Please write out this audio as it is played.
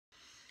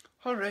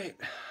Alright,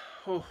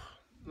 oh,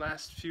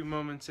 last few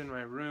moments in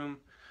my room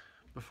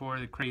before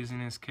the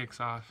craziness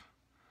kicks off.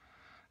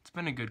 It's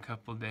been a good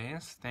couple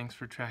days. Thanks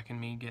for tracking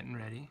me getting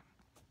ready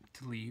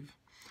to leave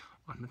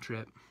on the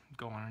trip,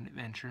 go on an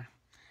adventure.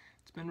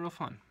 It's been real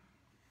fun.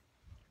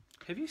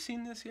 Have you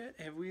seen this yet?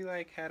 Have we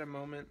had a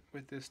moment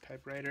with this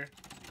typewriter?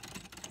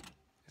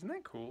 Isn't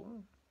that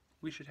cool?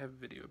 We should have a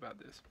video about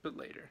this, but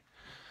later.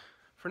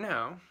 For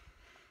now,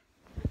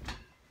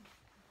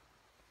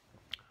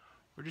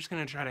 we're just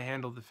going to try to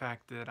handle the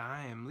fact that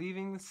I am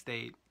leaving the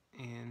state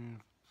in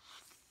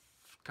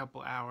a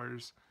couple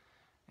hours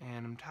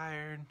and I'm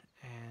tired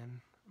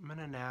and I'm going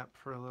to nap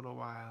for a little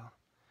while.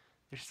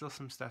 There's still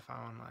some stuff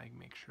I want to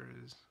make sure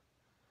is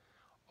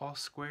all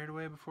squared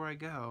away before I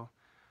go.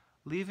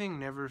 Leaving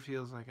never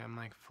feels like I'm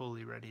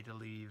fully ready to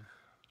leave.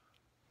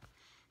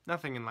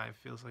 Nothing in life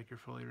feels like you're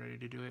fully ready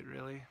to do it,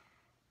 really.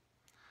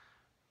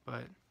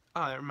 But,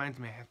 oh, that reminds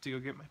me, I have to go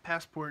get my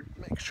passport,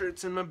 make sure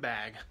it's in my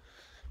bag.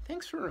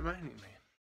 Thanks for reminding me.